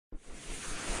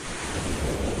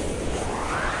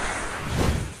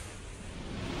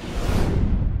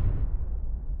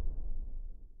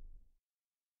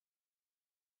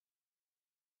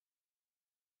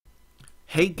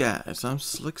Hey guys, I'm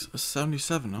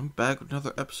Slicks77. I'm back with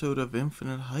another episode of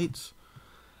Infinite Heights.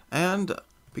 And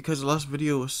because the last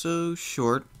video was so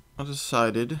short, I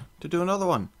decided to do another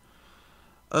one.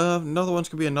 Another one's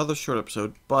going to be another short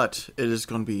episode, but it is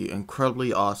going to be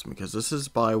incredibly awesome because this is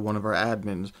by one of our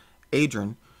admins,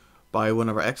 Adrian, by one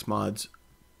of our X-Mods,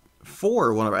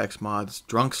 for one of our X-Mods,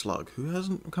 Drunk Slug, who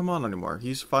hasn't come on anymore.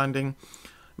 He's finding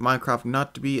Minecraft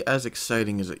not to be as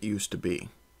exciting as it used to be.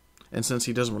 And since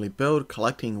he doesn't really build,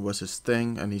 collecting was his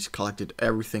thing, and he's collected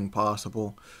everything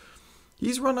possible.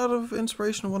 He's run out of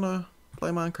inspiration to want to play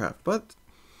Minecraft, but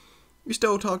we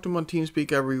still talk to him on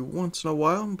TeamSpeak every once in a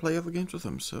while and play other games with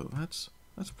him, so that's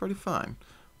pretty fine.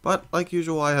 But like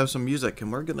usual, I have some music,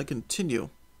 and we're going to continue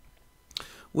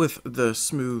with the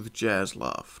SMOOTHJAZZ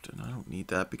Loft. And I don't need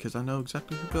that because I know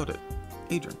exactly who built it,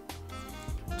 Adrian.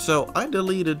 So I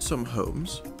deleted some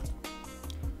homes.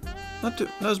 Not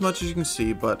as much as you can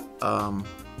see, but,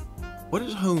 what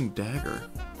is Home Dagger?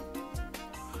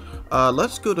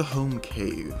 Let's go to Home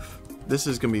Cave. This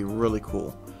is gonna be really cool.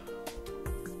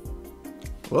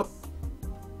 Whoop.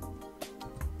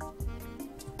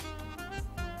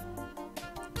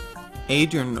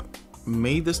 Adrian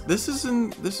made this. This is in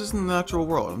the natural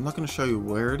world. I'm not gonna show you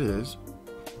where it is,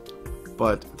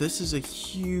 but this is a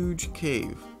huge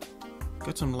cave.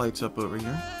 Got some lights up over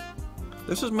here.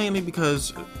 This is mainly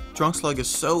because Drunk Slug is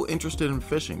so interested in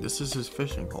fishing. This is his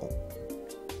fishing hole.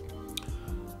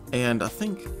 And I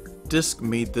think Disc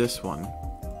made this one.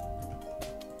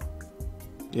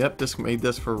 Yep, Disc made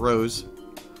this for Rose.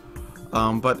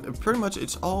 But pretty much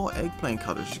it's all eggplant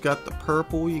colors. You got the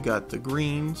purple, you got the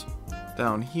greens.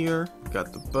 Down here, you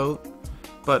got the boat.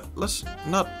 But let's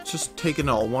not just take it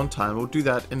all one time. We'll do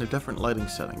that in a different lighting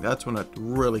setting. That's when it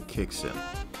really kicks in.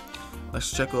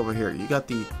 Let's check over here. You got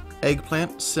the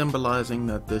eggplant, symbolizing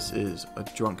that this is a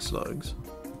Drunk Slug's,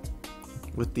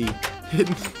 with the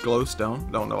hidden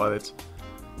glowstone. Don't know why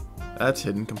that's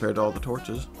hidden compared to all the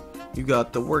torches. You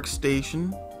got the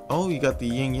workstation. Oh, you got the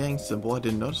yin yang symbol. I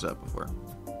didn't notice that before.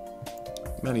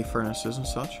 Many furnaces and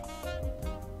such.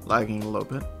 Lagging a little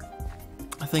bit.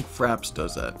 I think Fraps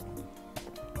does that.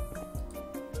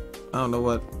 I don't know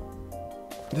what.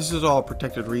 This is all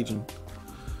protected region.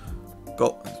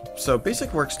 Go. So basic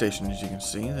workstation, as you can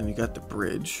see, then you got the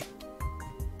bridge,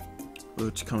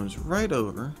 which comes right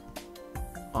over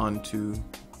onto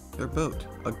their boat,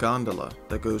 a gondola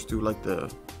that goes through like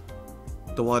the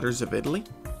waters of Italy.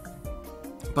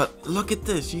 But look at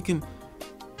this, you can,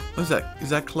 what is that? Is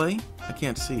that clay? I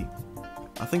can't see.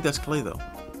 I think that's clay though.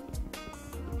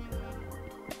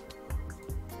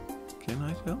 Can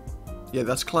I tell? Yeah,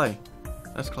 that's clay.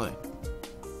 That's clay.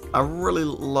 I really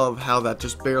love how that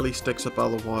just barely sticks up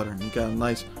out of the water, and you got a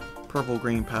nice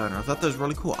purple-green pattern. I thought that was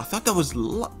really cool. I thought that was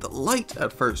the light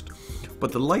at first,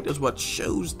 but the light is what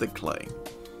shows the clay.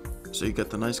 So you got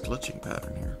the nice glitching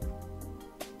pattern here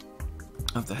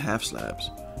of the half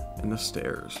slabs and the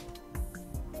stairs,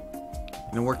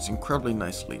 and it works incredibly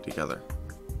nicely together.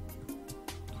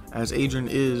 As Adrian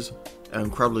is an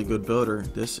incredibly good builder,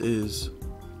 this is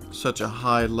such a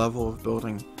high level of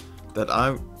building that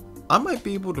I might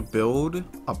be able to build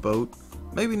a boat,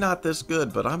 maybe not this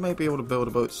good, but I might be able to build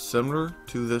a boat similar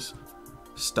to this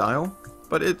style,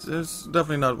 but it's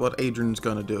definitely not what Adrian's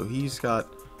gonna do. He's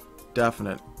got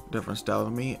different style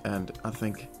than me, and I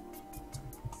think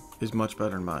is much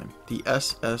better than mine. The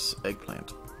SS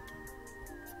eggplant.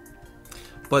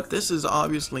 But this is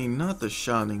obviously not the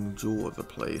shining jewel of the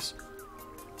place.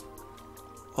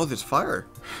 Oh, there's fire.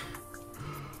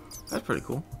 That's pretty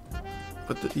cool.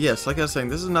 But yes, like I was saying,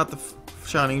 this is not the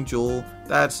shining jewel.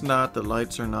 That's not. The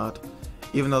lights are not.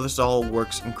 Even though this all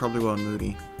works incredibly well in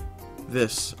Moody,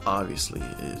 this obviously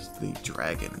is the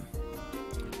dragon.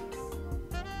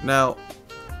 Now,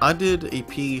 I did a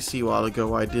PEC a while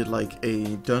ago. I did like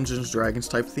a Dungeons Dragons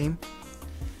type theme.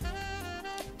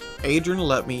 Adrian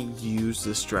let me use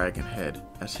this dragon head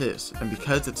as his, and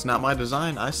because it's not my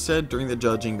design, I said during the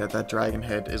judging that that dragon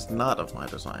head is not of my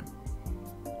design.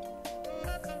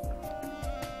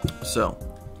 So,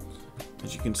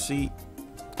 as you can see,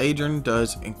 Adrian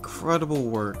does incredible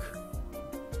work.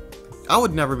 I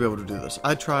would never be able to do this.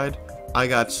 I tried. I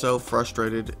got so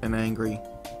frustrated and angry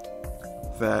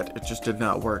that it just did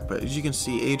not work. But as you can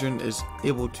see, Adrian is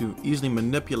able to easily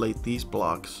manipulate these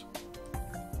blocks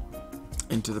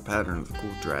into the pattern of the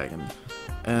cool dragon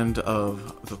and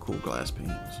of the cool glass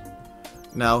panes.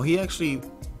 Now, he actually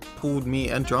pulled me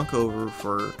and Drunk over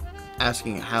for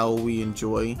asking how we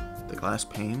enjoy the glass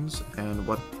panes and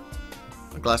what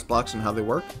the glass blocks and how they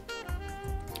work.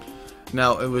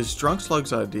 Now, it was Drunk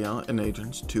Slug's idea and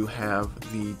Adrian's to have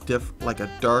the like a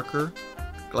darker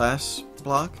glass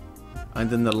block and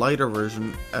then the lighter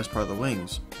version as part of the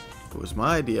wings. It was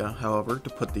my idea, however, to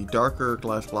put the darker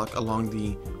glass block along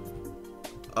the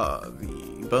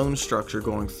bone structure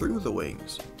going through the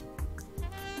wings.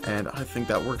 And I think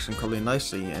that works incredibly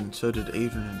nicely, and so did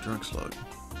Adrian and Drunkslug.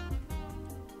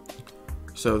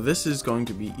 So this is going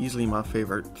to be easily my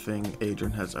favorite thing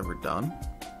Adrian has ever done,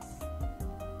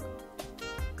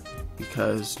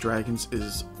 because dragons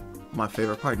is my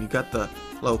favorite part. You got the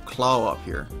little claw up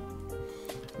here.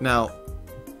 Now,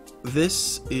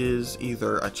 this is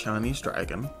either a Chinese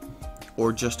dragon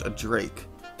or just a drake.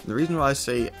 The reason why I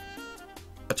say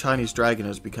a Chinese dragon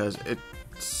is because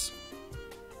it's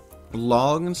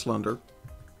long and slender,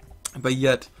 but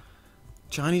yet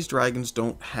Chinese dragons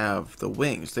don't have the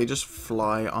wings. They just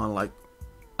fly on, like,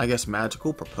 I guess,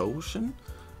 magical propulsion.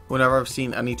 Whenever I've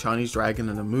seen any Chinese dragon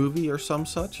in a movie or some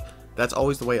such, that's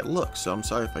always the way it looks, so I'm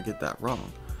sorry if I get that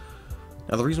wrong.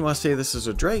 Now, the reason why I say this is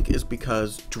a drake is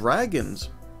because dragons,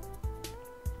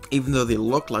 even though they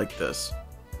look like this,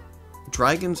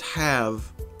 dragons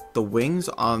have the wings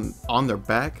on their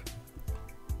back,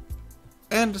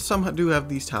 and some do have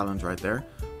these talons right there,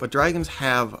 but dragons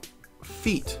have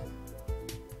feet,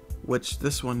 which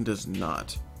this one does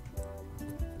not.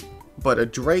 But a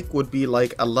drake would be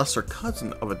like a lesser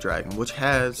cousin of a dragon, which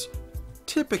has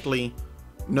typically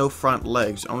no front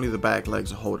legs, only the back legs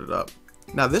to hold it up.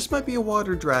 Now, this might be a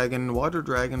water dragon. Water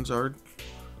dragons are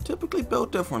typically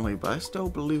built differently, but I still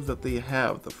believe that they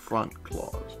have the front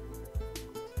claws.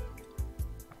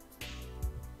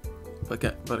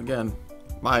 But again,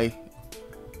 my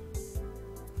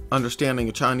understanding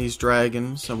of Chinese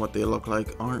dragons and what they look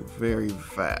like aren't very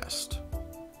vast.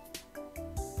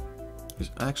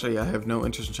 Actually, I have no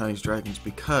interest in Chinese dragons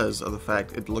because of the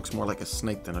fact it looks more like a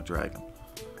snake than a dragon.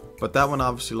 But that one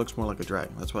obviously looks more like a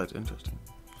dragon. That's why it's interesting.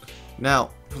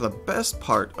 Now, for the best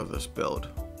part of this build,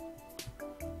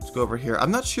 let's go over here.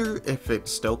 I'm not sure if it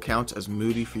still counts as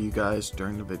moody for you guys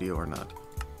during the video or not.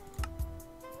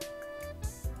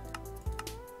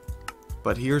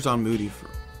 But here's on moody for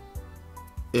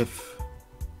if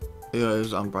it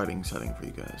is on brightening setting for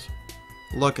you guys.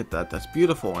 Look at that. That's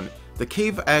beautiful. And the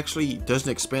cave actually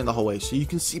doesn't expand the whole way, so you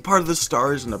can see part of the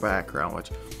stars in the background, which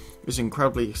is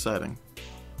incredibly exciting.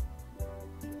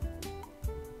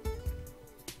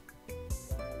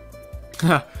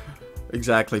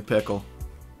 Exactly, Pickle.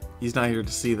 He's not here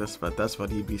to see this, but that's what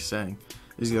he'd be saying.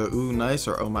 He's either ooh nice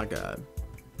or oh my god.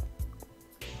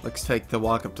 Let's take the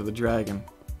walk up to the dragon.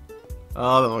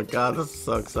 Oh my god, this is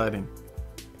so exciting.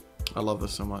 I love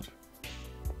this so much.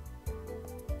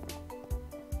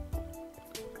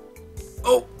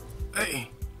 Oh, hey.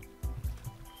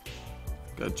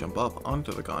 Gotta jump up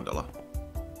onto the gondola.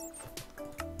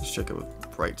 Let's check it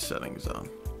with bright settings on.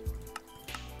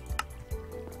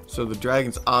 So the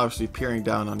dragon's obviously peering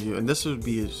down on you, and this would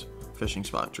be his fishing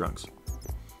spot, Drunks.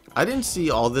 I didn't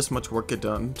see all this much work get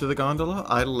done to the gondola.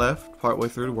 I left partway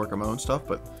through to work on my own stuff,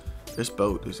 but this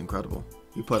boat is incredible.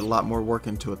 You put a lot more work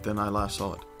into it than I last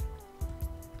saw it.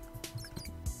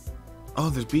 Oh,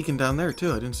 there's beacon down there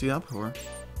too. I didn't see that before.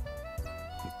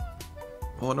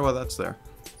 I wonder why that's there.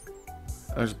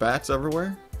 There's bats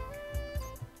everywhere.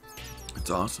 It's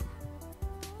awesome.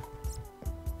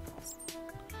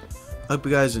 I hope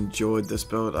you guys enjoyed this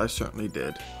build. I certainly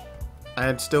did.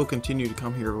 I'd still continue to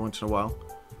come here every once in a while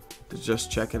to just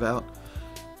check it out.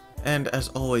 And as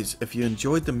always, if you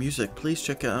enjoyed the music, please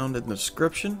check it out in the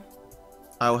description.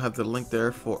 I will have the link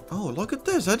there for... Oh, look at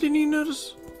this. I didn't even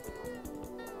notice.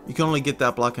 You can only get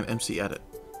that block in MC Edit.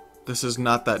 This is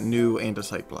not that new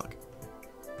andesite block.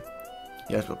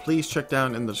 Yes, but please check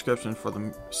down in the description for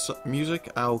the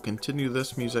music. I will continue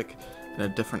this music in a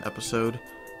different episode.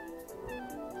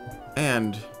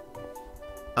 And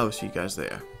I will see you guys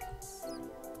there.